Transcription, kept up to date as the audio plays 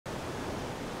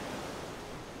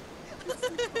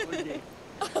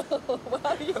Oh,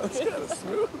 wow, That's kind of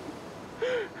smooth.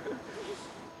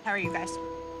 How are you guys?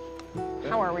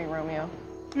 How are we, Romeo?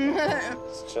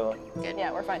 Just chilling. Good.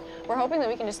 Yeah, we're fine. We're hoping that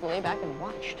we can just lay back and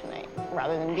watch tonight,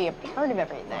 rather than be a part of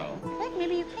everything. I think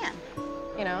maybe you can.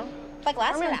 You know? Like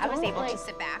last Romeo, night, I was don't, able like- to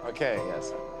sit back. Okay,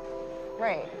 yes.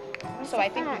 Right. So I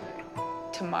think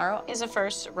tomorrow is a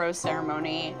first rose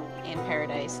ceremony in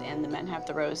paradise, and the men have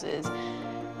the roses,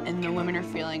 and the women are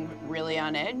feeling really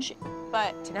on edge.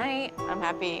 But tonight, I'm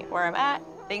happy where I'm at.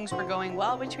 Things were going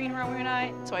well between Romeo and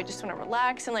I, so I just want to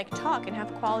relax and like talk and have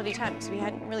quality time, because we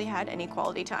hadn't really had any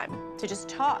quality time to just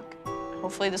talk.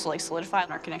 Hopefully this will like solidify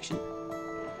our connection.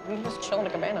 We can just chill in a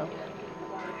cabana.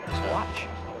 Just watch.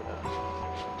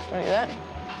 Want to do that?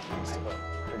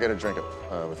 We get a drink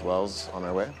with Wells on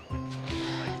our way.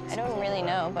 I don't really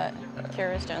know, but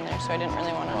Kira's down there, so I didn't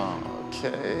really want to.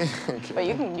 Okay. But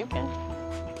you can.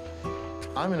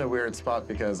 I'm in a weird spot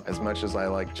because as much as I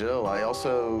like Jill, I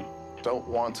also don't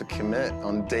want to commit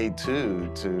on day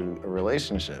 2 to a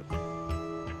relationship.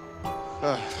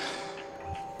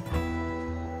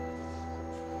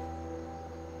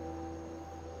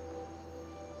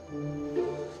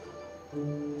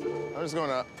 I'm just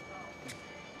going up.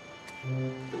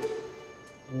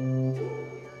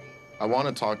 I want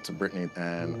to talk to Brittany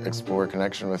and explore a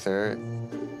connection with her.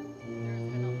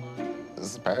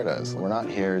 This is paradise. We're not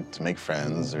here to make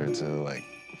friends or to like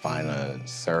find a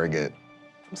surrogate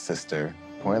sister.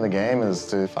 The point of the game is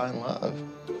to find love.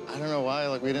 I don't know why,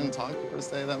 like we didn't talk per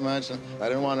se that much. And I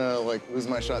didn't want to like lose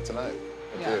my shot tonight.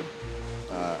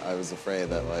 I was afraid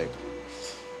that like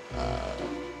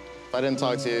if I didn't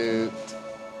talk to you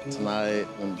tonight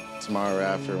and tomorrow or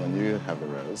after when you have the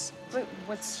rose. But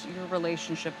what's your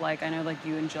relationship like? I know like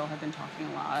you and Jill have been talking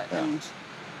a lot, Yeah. and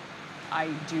I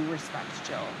do respect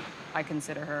Jill. I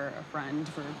consider her a friend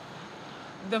for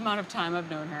the amount of time I've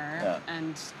known her. Yeah.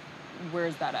 And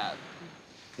where's that at?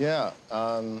 Yeah,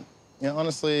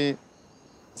 honestly,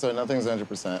 so nothing's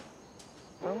 100%.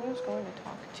 Romeo's going to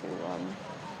talk to,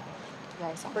 Yeah,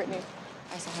 I saw Brittany.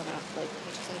 I saw her like, he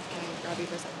just like, can I grab you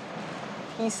for a second?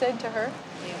 He said to her,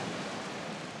 Yeah.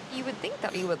 You would think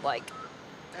that he would like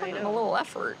put in a little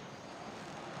effort.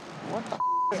 what the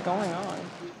is going on?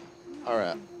 All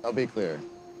right, I'll be clear.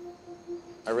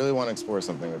 I really want to explore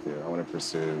something with you. I want to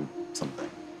pursue something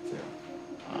with you.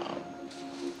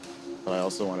 But I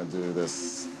also want to do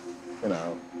this, you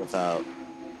know, without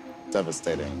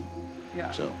devastating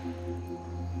Yeah. Jill.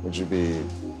 Would you be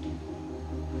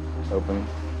open?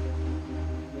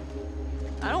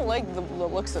 I don't like the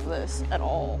looks of this at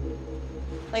all.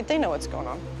 Like, they know what's going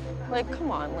on. Like, come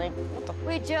on, like, what the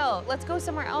Wait, Jill, let's go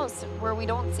somewhere else where we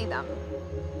don't see them.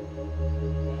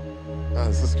 Oh,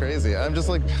 this is crazy. I'm just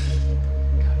like...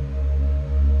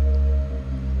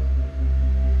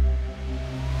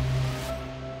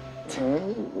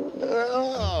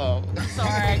 Oh. Sorry,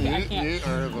 I can't. You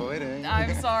are avoiding.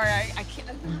 I'm sorry, I can't.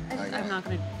 Okay. I'm not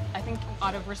gonna. I think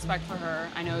out of respect for her,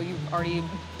 I know you've already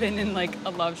been in like a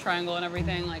love triangle and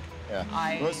everything. Like,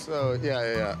 Yeah. Well, so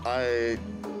yeah. I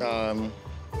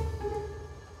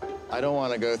don't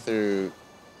want to go through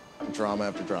drama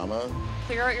after drama.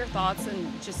 clear out your thoughts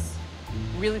and just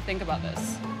really think about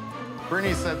this.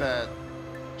 Brittany said that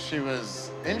she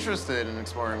was interested in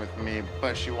exploring with me,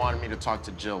 but she wanted me to talk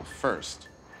to Jill first.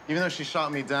 Even though she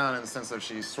shot me down in the sense that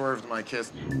she swerved my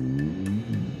kiss.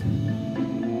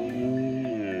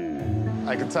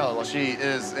 I could tell she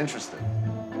is interested.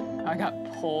 I got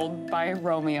pulled by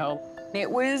Romeo. It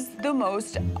was the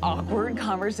most awkward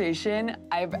conversation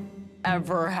I've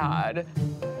ever had.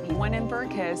 He went in for a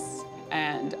kiss,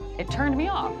 and it turned me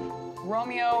off.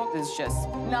 Romeo is just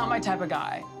not my type of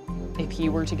guy. If he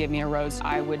were to give me a rose,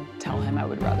 I would tell him I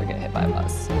would rather get hit by a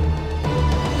bus.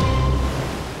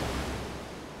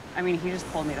 I mean, he just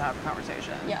told me to have a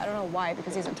conversation. Yeah, I don't know why,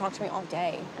 because he hasn't talked to me all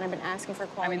day, and I've been asking for I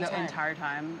quality mean, the time. entire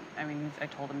time. I mean, I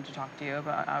told him to talk to you,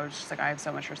 but I was just like, I have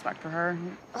so much respect for her.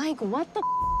 Like, what the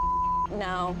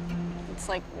No, it's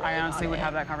like really I honestly not would it.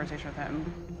 have that conversation with him.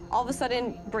 All of a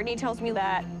sudden, Brittany tells me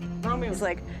that Romeo's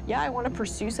like, yeah, I want to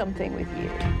pursue something with you.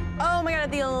 Oh my God,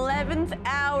 at the 11th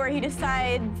hour, he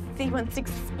decides he wants to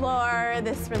explore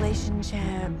this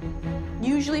relationship.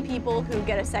 Usually people who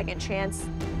get a second chance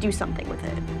do something with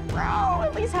it. Bro,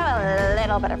 at least have a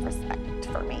little bit of respect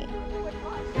for me.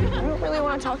 I don't really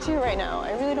want to talk to you right now.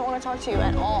 I really don't want to talk to you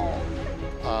at all.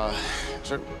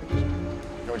 Sure.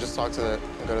 Can we just talk to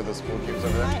go to the school cubes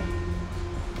over there? Fine.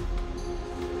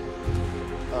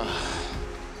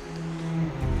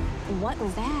 What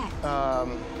was that?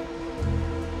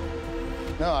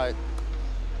 No, All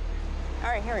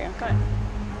right, here we go. Go ahead.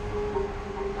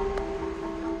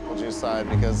 pulled you aside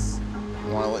because I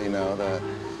want to let you know that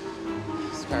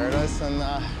it's paradise, and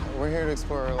we're here to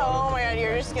explore a lot Oh of my God,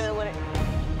 you're different just gonna let it.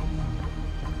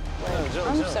 Jill,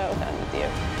 I'm Jill. so done with you.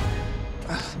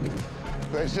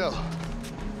 Hey, Jill.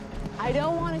 I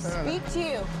don't want to speak to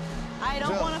you. I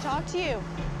don't Jill. want to talk to you.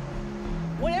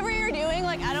 Whatever you're doing,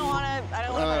 like, I don't want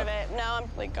part of it. No, I'm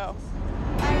like, go.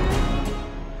 Bye.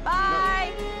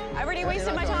 Bye. I already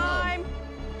wasted my time.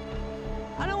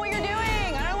 I don't know what you're doing.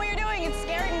 I don't know what you're doing. It's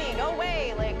scaring me. Go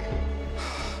away. Like,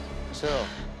 Jill.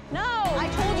 no. I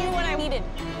told you what I needed.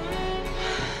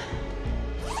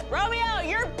 Romeo,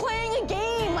 you're playing a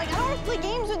game. Like, I don't want to play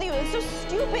games with you. It's so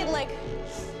stupid. Like,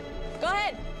 go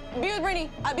ahead. Be with Brittany.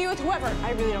 I'll be with whoever.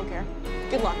 I really don't care.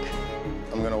 Good luck.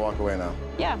 I'm gonna walk away now.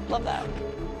 Yeah, love that.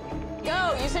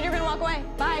 Go. You said you were gonna walk away.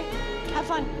 Bye. Have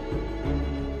fun.